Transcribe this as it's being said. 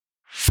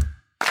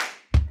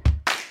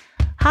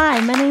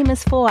Hi, my name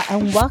is F.O.R.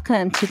 and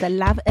welcome to the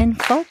Love in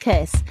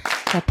Focus,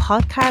 the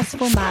podcast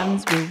for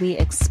moms where we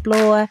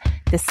explore,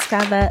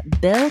 discover,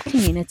 build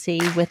community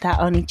with our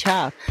only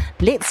child.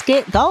 Let's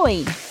get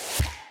going.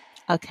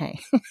 Okay.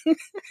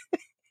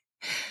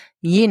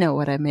 You know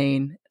what I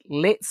mean.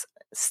 Let's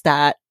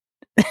start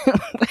with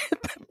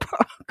the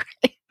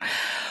program.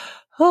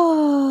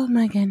 Oh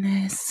my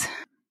goodness.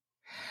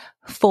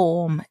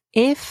 F.O.R.M.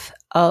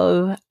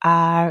 F.O.R.M.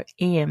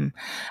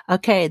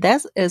 Okay,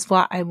 that is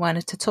what I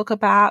wanted to talk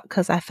about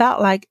because I felt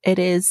like it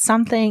is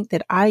something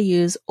that I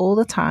use all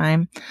the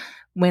time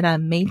when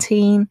I'm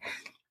meeting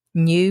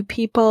new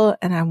people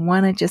and I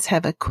want to just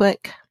have a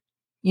quick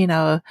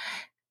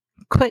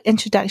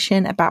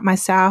introduction about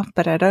myself,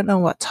 but I don't know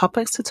what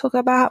topics to talk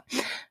about.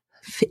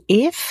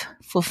 F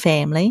for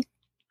family,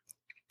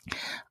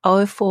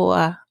 O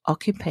for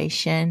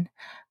occupation,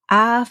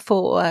 R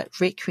for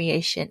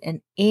recreation,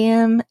 and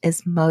M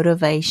is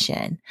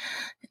motivation.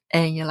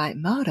 And you're like,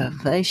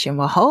 motivation?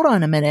 Well, hold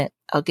on a minute.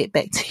 I'll get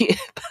back to you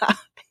about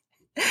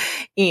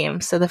M.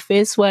 So the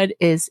first one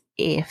is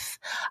F.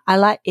 I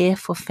like F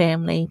for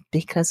family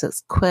because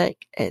it's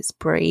quick, it's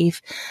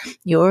brief.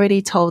 You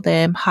already told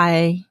them,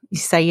 hi, you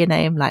say your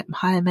name like,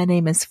 hi, my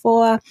name is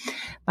F.O.R.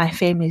 My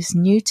family is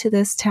new to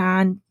this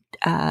town.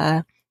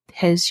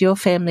 Has your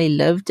family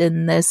lived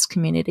in this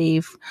community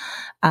for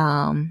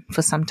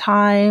some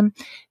time?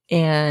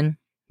 And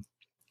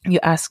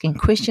you're asking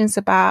questions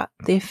about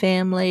their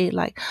family,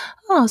 like,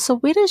 oh, so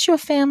where does your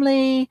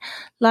family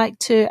like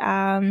to,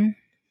 I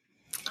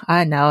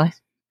don't know,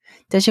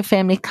 does your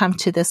family come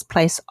to this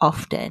place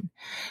often?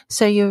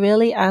 So you're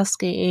really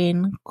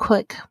asking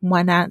quick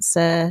one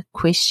answer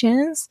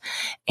questions.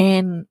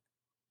 And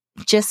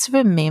just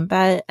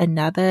remember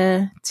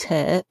another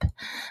tip,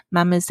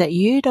 Mum, is that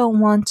you don't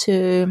want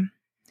to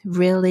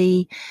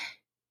really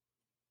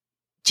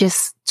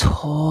just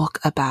talk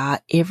about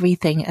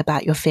everything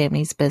about your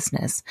family's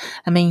business.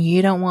 I mean,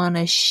 you don't want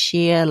to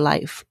share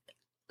like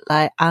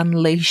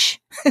unleash.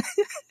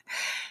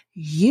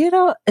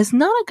 It's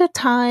not a good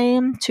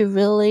time to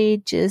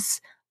really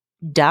just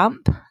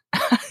dump,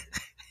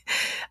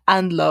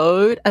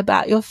 unload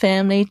about your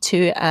family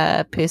to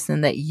a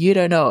person that you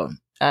don't know.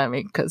 I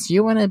mean, because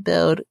you want to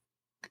build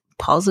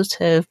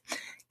positive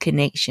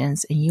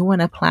connections and you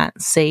want to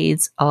plant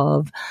seeds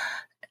of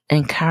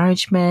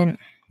encouragement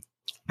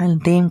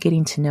and them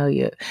getting to know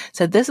you.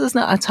 So this is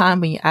not a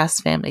time when you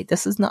ask family.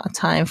 This is not a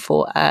time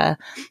for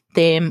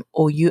them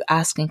or you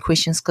asking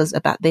questions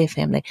about their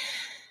family.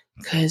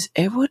 Because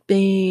it would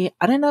be,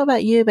 I don't know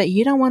about you, but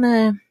you don't want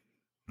to,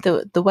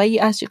 the way you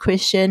ask your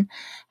question,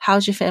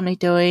 how's your family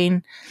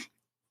doing?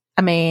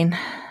 I mean,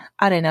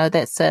 I don't know,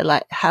 that's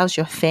like, how's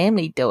your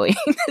family doing?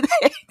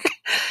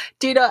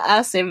 Do not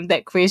ask them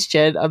that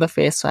question on the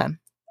first one.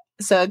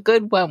 So a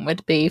good one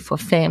would be for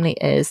family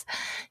is,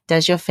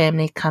 does your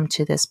family come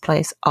to this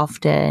place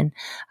often?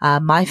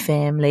 My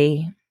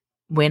family,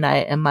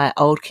 in my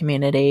old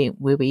community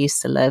where we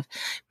used to live,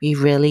 we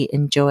really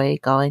enjoy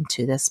going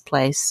to this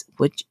place.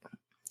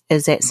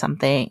 Is that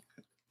something,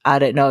 I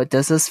don't know,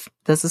 does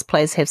this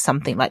place have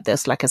something like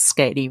this, like a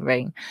skating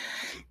ring?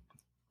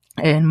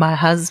 And my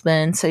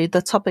husband, so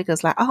the topic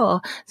is like, so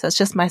it's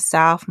just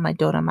myself, my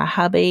daughter, my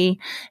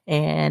hubby,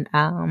 and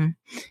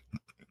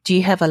do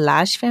you have a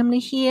large family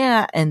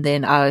here? And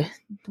then I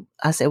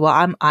said, well,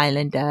 I'm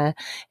Islander,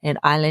 and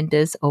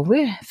Islanders,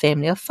 we're a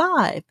family of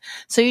 5.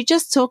 So you're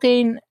just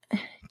talking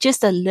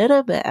just a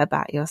little bit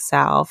about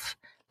yourself,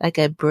 like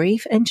a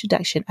brief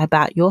introduction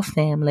about your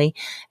family,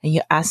 and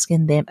you're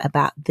asking them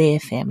about their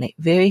family.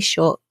 Very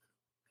short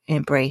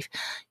and brief.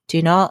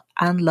 Do not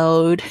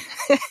unload.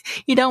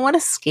 You don't want to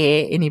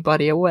scare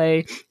anybody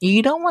away.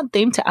 You don't want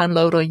them to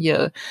unload on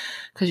you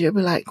because you'll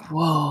be like,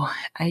 whoa,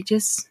 I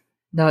just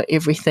know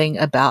everything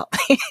about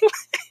them.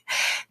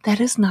 That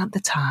is not the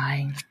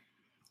time.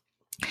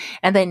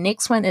 And then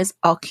next one is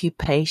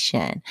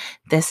occupation.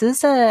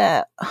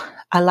 I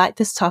like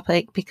this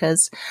topic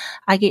because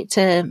I get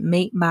to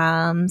meet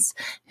moms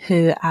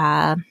who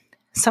are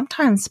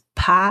sometimes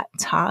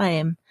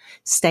part-time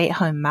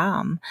stay-at-home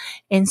mom.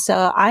 And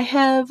so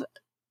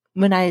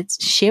when I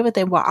share with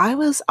them, well, I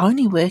was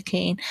only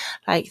working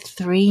like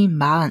 3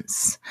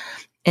 months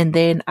and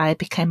then I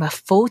became a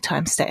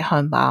full-time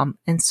stay-at-home mom.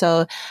 And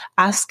so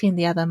asking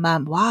the other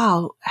mom,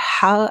 wow,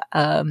 how,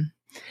 and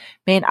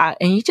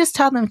you just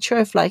tell them the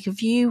truth. Like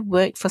if you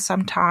worked for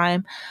some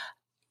time,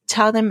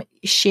 tell them,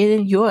 share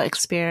your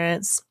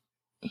experience,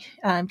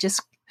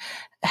 just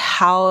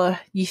how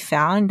you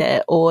found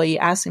it, or you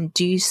ask them,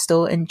 do you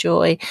still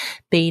enjoy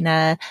being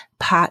a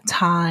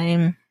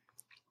part-time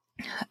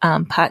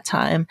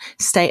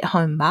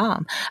stay-at-home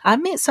mom? I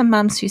met some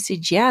moms who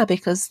said, yeah,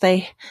 because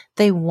they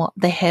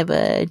have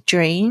a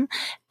dream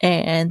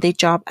and their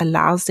job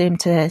allows them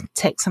to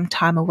take some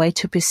time away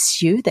to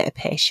pursue their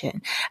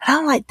passion. And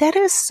I'm like, that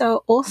is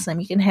so awesome.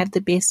 You can have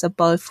the best of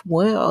both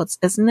worlds,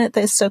 isn't it?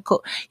 That's so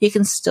cool. You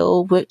can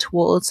still work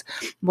towards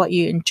what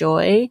you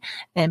enjoy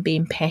and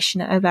being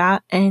passionate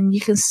about, and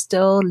you can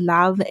still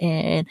love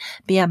and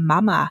be a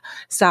mama.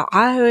 So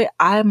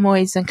I'm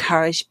always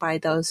encouraged by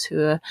those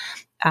who are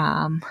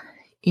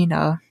you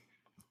know,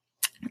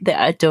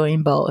 that are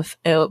doing both,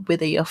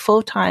 whether you're a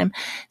full-time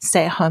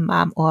stay-at-home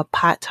mom or a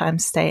part-time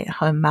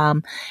stay-at-home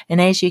mom.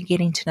 And as you're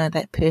getting to know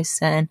that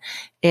person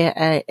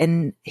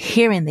and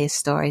hearing their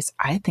stories,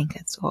 I think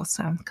it's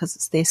awesome because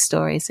it's their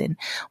stories. And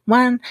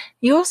one,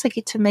 you also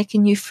get to make a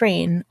new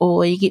friend,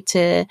 or you get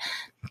to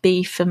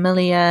be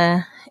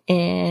familiar,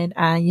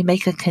 and you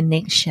make a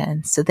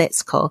connection. So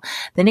that's cool.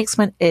 The next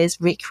one is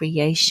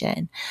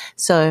recreation.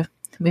 So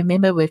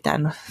remember, we've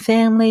done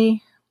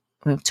family,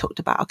 we've talked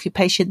about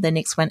occupation. The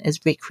next one is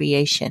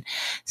recreation.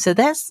 So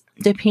that's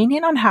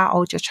depending on how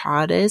old your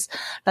child is.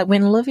 Like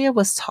when Olivia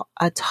was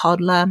a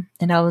toddler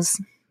and I was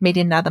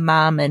meeting another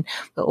mom,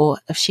 or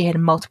if she had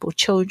multiple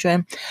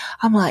children,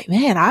 I'm like,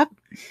 man,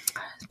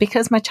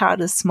 because my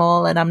child is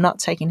small and I'm not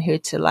taking her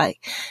to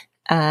like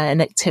an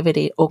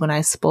activity,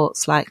 organized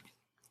sports like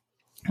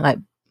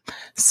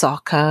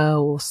soccer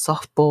or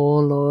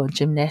softball or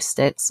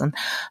gymnastics. And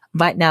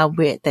right now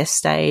we're at that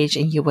stage,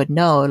 and you would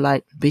know,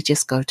 like, we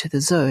just go to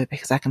the zoo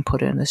because I can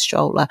put her in the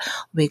stroller.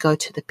 We go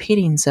to the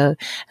petting zoo.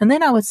 And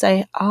then I would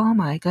say, oh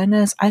my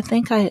goodness, I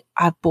think I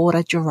bought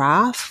a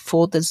giraffe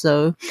for the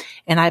zoo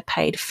and I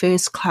paid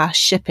first class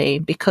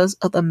shipping because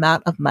of the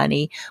amount of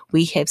money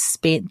we have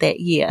spent that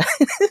year.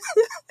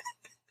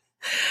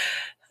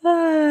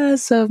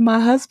 So if my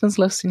husband's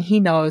listening, he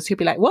knows. He'll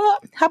be like,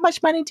 what? How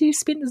much money do you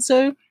spend at the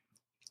zoo?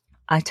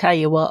 I tell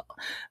you what,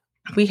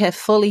 we have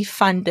fully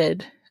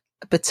funded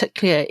a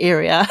particular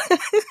area.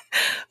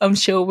 I'm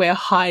sure we're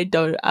high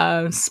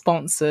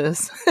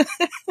sponsors.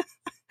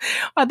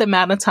 Or the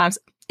amount of times.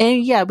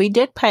 And yeah, we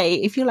did pay.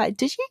 If you're like,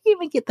 did you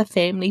even get the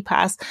family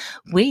pass?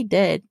 We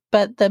did.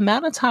 But the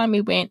amount of time we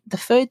went, the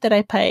food that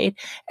I paid,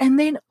 and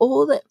then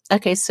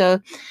okay,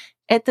 so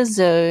at the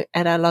zoo,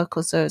 at our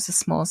local zoo, it's a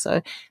small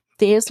zoo,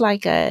 there's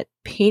like a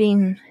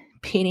petting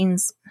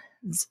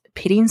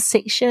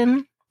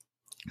section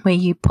where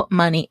you put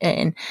money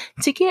in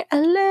to get a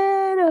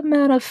little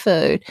amount of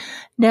food.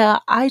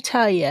 Now, I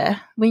tell you,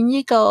 when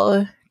you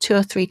go 2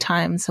 or 3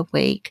 times a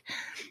week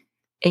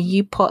and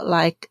you put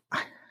like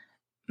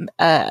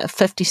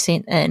 50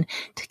 cents in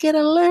to get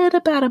a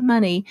little bit of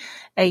money,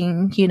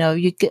 and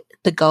you get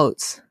the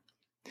goats.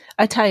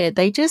 I tell you,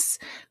 they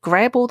just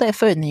grab all that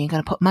food and then you're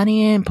going to put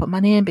money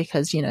in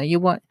because, you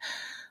want,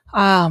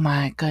 oh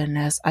my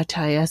goodness, I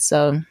tell you.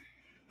 So,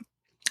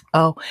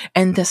 oh,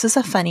 and this is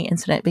a funny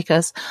incident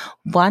because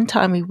one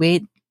time we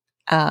went,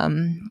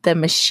 the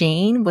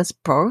machine was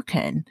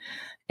broken.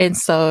 And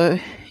so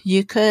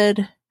you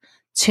could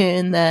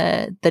turn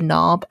the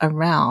knob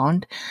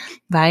around,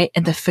 right?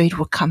 And the food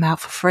would come out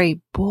for free.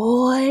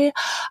 Boy,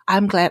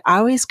 I'm glad I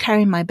always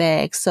carry my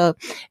bag. So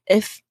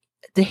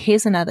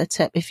here's another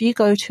tip. If you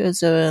go to a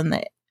zoo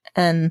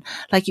and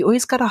like you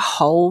always got to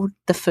hold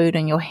the food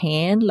in your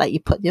hand, like you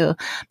put your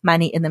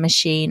money in the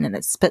machine and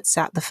it spits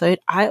out the food.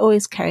 I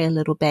always carry a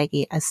little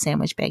baggie, a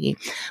sandwich baggie.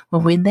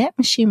 Well, when that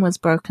machine was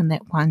broken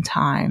that one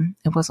time,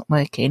 it wasn't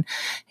working,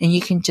 and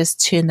you can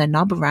just turn the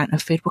knob around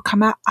and food will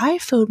come out. I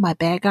filled my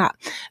bag up,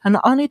 and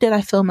not only did I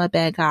fill my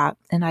bag up,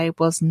 and I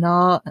was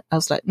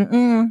like,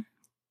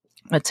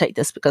 I take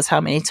this because how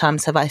many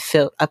times have I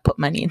put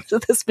money into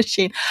this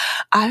machine?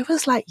 I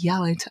was like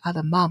yelling to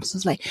other moms. I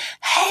was like,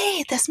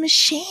 hey, this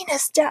machine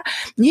is down.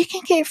 You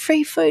can get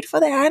free food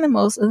for the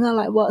animals. And they're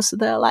like, what? So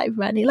they're like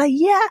running, like,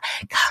 yeah,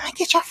 come and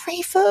get your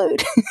free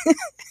food.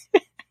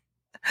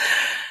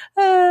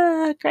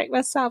 Crack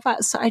myself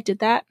out. So I did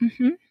that.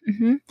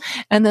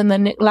 And then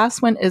the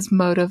last one is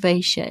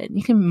motivation.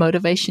 You can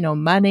motivational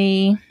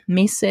money,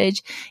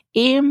 message.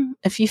 M,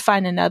 if you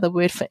find another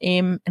word for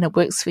M and it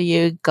works for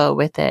you, go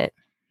with it.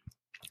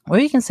 Or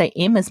you can say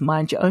M is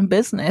mind your own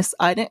business.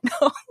 I don't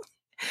know.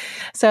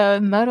 So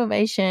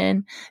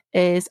motivation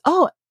is,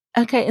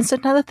 okay. And so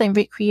another thing,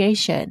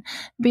 recreation.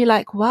 Be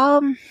like,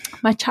 well,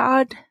 my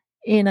child,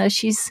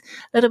 she's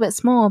a little bit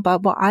small,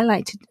 but what I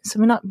like to do, so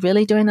we're not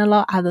really doing a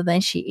lot other than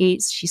she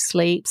eats, she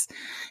sleeps,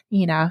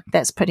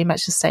 that's pretty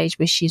much the stage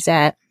where she's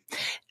at.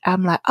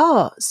 I'm like,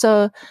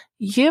 so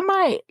you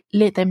might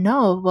let them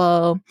know,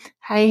 well,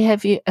 hey,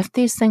 if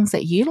there's things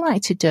that you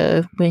like to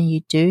do when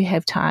you do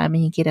have time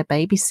and you get a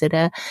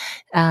babysitter,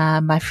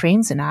 my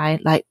friends and I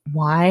like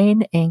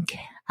wine and,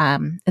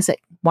 is it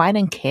wine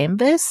and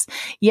canvas?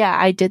 Yeah,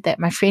 I did that.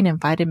 My friend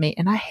invited me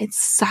and I had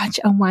such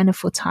a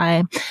wonderful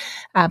time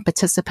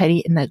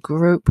participating in a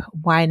group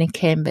wine and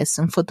canvas.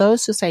 And for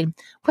those who say,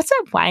 what's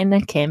that wine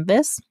and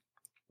canvas?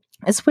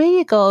 It's where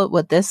you go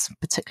with this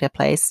particular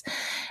place.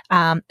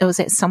 It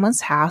was at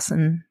someone's house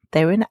and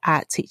they were an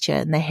art teacher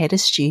and they had a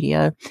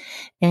studio,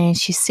 and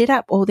she set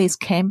up all these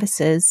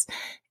canvases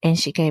and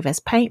she gave us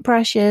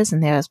paintbrushes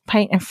and there was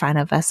paint in front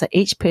of us. So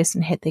each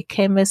person had their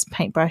canvas,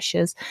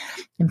 paintbrushes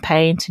and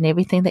paint and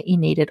everything that you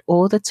needed,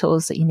 all the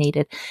tools that you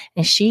needed.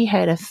 And she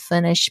had a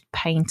finished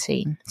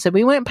painting. So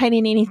we weren't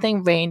painting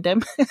anything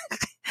random.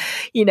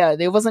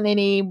 There wasn't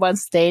anyone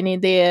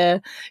standing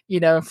there,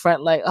 in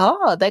front like,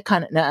 that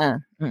kind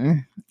of,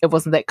 it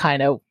wasn't that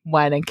kind of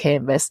wine and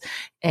canvas.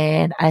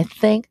 And I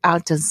think our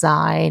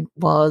design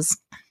was,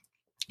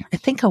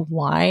 a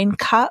wine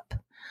cup.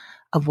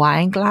 a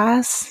wine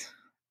glass,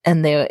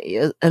 and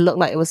it looked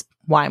like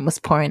wine was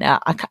pouring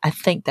out. I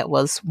think that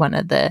was one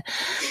of the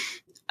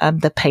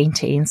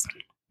paintings.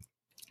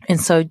 And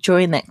so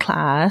during that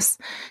class,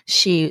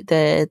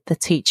 the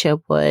teacher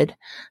would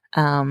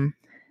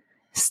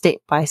step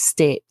by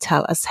step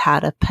tell us how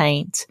to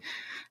paint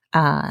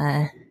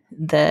the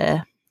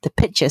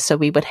picture. So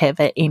we would have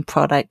an end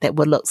product that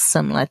would look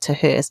similar to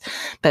hers,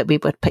 but we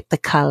would pick the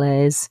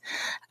colors,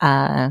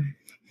 to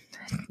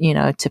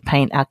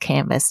paint our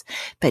canvas.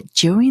 But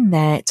during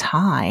that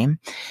time,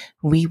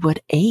 we would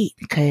eat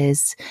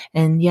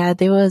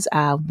there was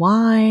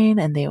wine,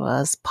 and there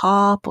was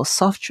pop or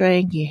soft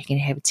drink. You can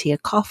have tea or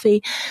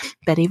coffee,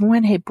 but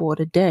everyone had bought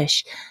a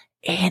dish,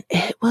 and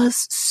it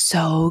was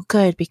so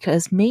good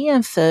because me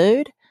and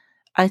food,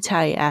 I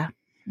tell ya,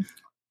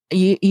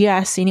 you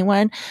ask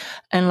anyone,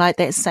 and like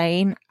that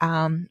saying,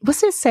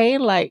 what's it saying?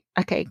 Like,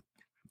 okay,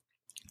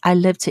 I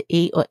live to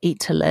eat or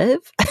eat to live.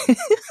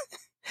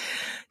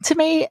 To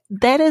me,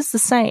 that is the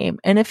same.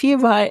 And if you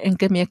write and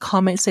give me a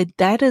comment, say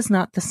that is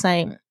not the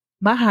same,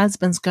 my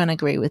husband's going to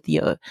agree with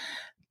you.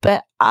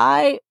 But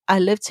I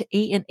live to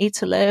eat and eat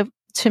to live.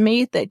 To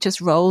me, that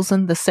just rolls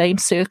in the same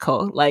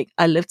circle. Like,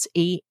 I live to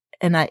eat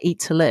and I eat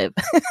to live.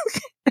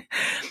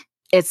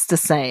 It's the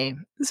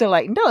same. So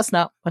like, no, it's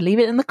not. I'll leave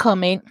it in the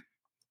comment.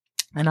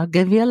 And I'll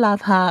give you a love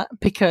heart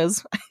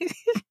because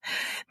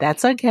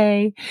that's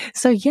okay.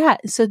 So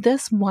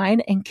this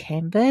wine and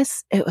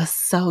canvas, it was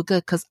so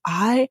good because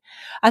I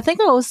think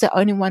I was the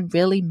only one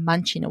really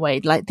munching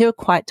away. Like, there were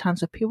quiet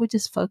times where people were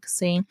just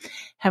focusing,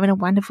 having a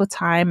wonderful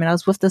time. And I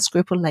was with this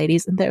group of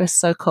ladies, and they were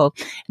so cool.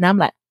 And I'm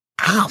like,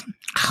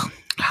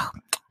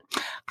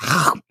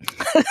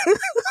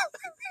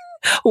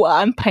 well,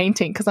 I'm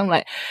painting because I'm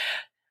like,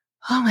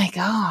 oh my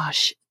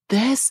gosh,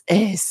 this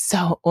is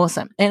so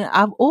awesome. And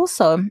I've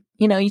also,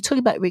 you talk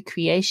about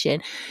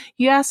recreation.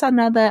 You ask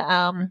another,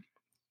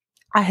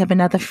 I have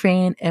another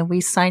friend, and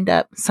we signed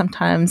up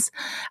sometimes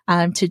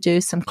to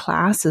do some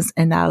classes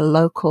in our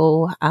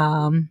local,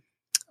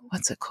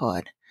 what's it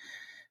called?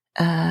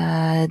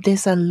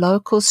 There's a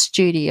local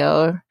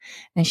studio,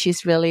 and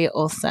she's really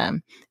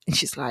awesome. And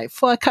she's like,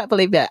 I can't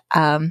believe it.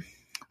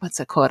 What's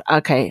it called?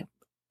 Okay,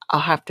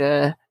 I'll have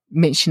to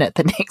mention it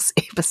the next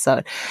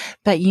episode.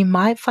 But you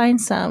might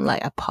find some,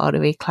 like a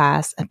pottery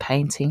class, a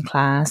painting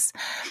class,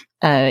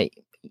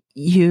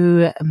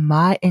 you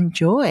might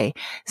enjoy.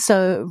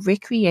 So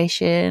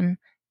recreation,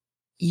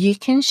 you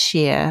can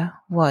share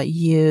what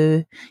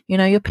you're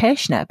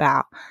passionate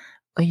about,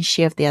 or you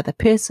share with the other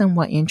person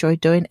what you enjoy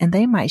doing, and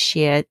they might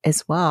share it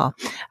as well.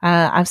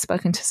 I've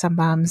spoken to some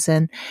mums,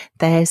 and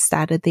they have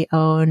started their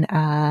own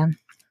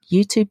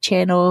YouTube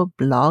channel,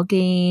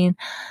 blogging,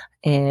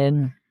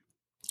 and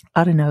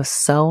I don't know,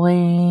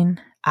 sewing,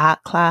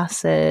 art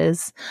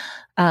classes,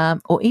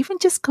 or even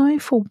just going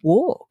for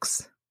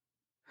walks.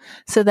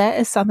 So that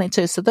is something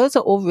too. So those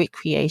are all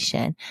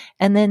recreation.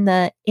 And then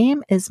the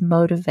M is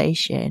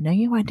motivation. Now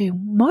you might do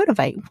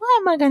motivate. Why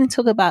am I going to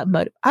talk about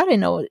I don't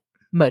know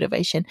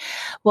motivation.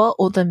 Well,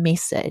 or the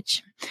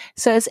message.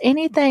 So it's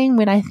anything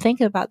when I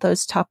think about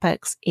those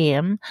topics,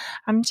 M,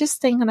 I'm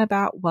just thinking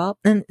about,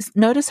 and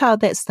notice how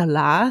that's the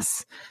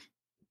last.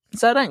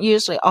 So I don't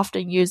usually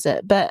often use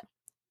it, but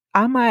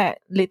I might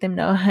let them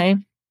know, hey,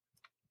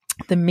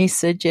 the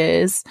message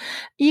is,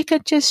 you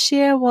could just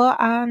share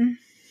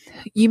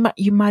you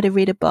might have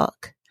read a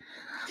book,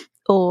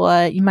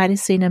 or you might have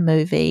seen a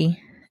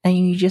movie, and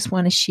you just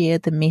want to share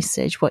the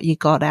message, what you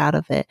got out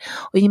of it.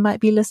 Or you might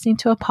be listening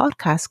to a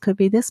podcast, could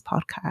be this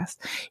podcast.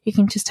 You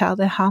can just tell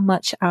them how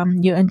much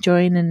you're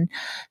enjoying, and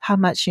how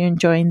much you're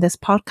enjoying this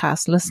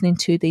podcast, listening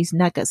to these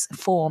nuggets.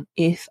 F.O.R.M,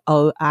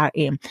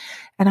 F-O-R-M.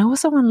 And I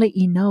also want to let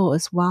you know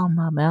as well,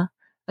 Mama.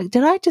 Like,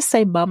 did I just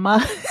say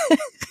Mama?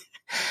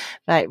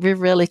 Like, we're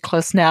really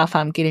close now if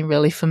I'm getting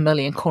really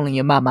familiar and calling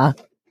you Mama.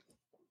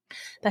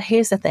 But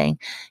here's the thing.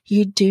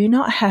 You do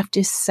not have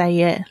to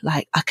say it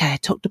like, okay, I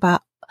talked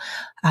about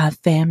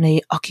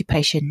family,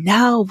 occupation.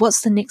 Now,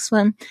 what's the next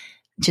one?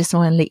 Just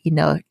want to let you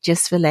know,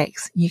 just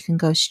relax. You can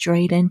go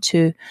straight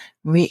into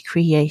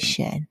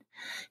recreation.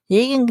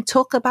 You can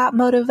talk about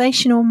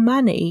motivational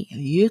money.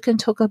 You can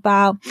talk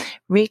about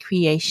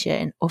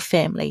recreation or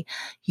family.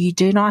 You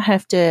do not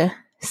have to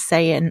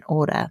say it in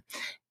order.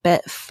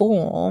 But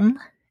F.O.R.M,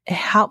 it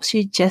helps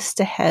you just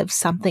to have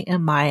something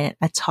in mind,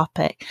 a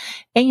topic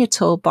in your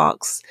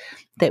toolbox,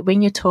 that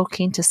when you're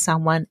talking to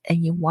someone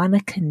and you want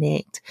to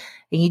connect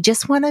and you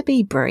just want to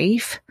be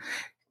brief,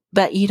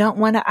 but you don't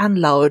want to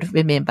unload,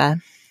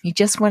 remember. You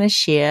just want to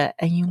share,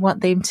 and you want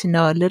them to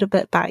know a little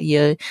bit about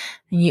you,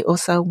 and you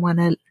also want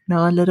to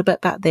know a little bit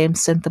about them.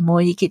 So the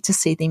more you get to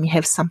see them, you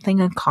have something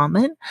in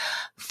common.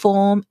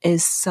 F.O.R.M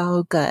is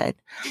so good.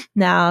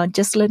 Now,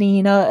 just letting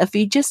you know, if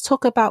you just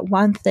talk about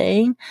one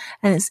thing,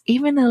 and it's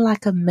even in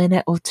like a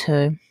minute or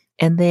two,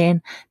 and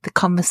then the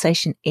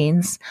conversation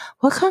ends,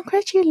 well,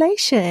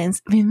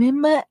 congratulations.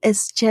 Remember,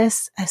 it's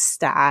just a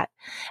start,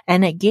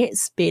 and it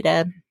gets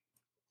better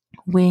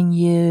when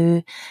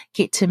you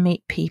get to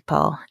meet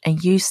people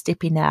and you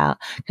stepping out.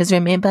 Because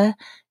remember,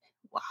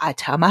 I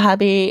tell my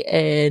hubby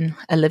and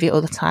Olivia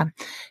all the time,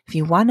 if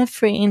you want a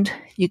friend,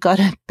 you got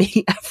to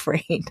be a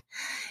friend.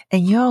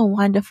 And you're a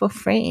wonderful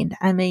friend.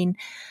 I mean,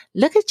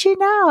 look at you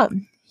now.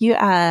 You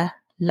are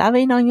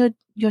loving on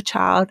your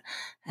child,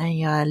 and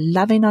you're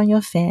loving on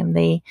your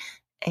family,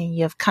 and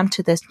you've come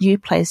to this new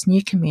place,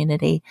 new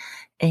community,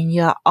 and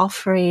you're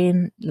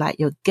offering like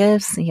your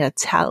gifts and your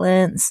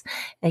talents,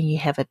 and you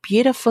have a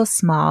beautiful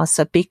smile.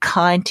 So be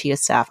kind to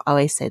yourself. I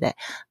always say that.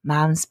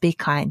 Moms, be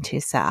kind to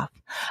yourself.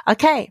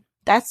 Okay,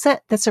 that's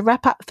it. That's a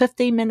wrap up.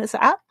 15 minutes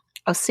up.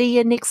 I'll see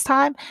you next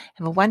time.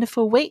 Have a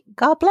wonderful week.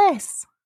 God bless.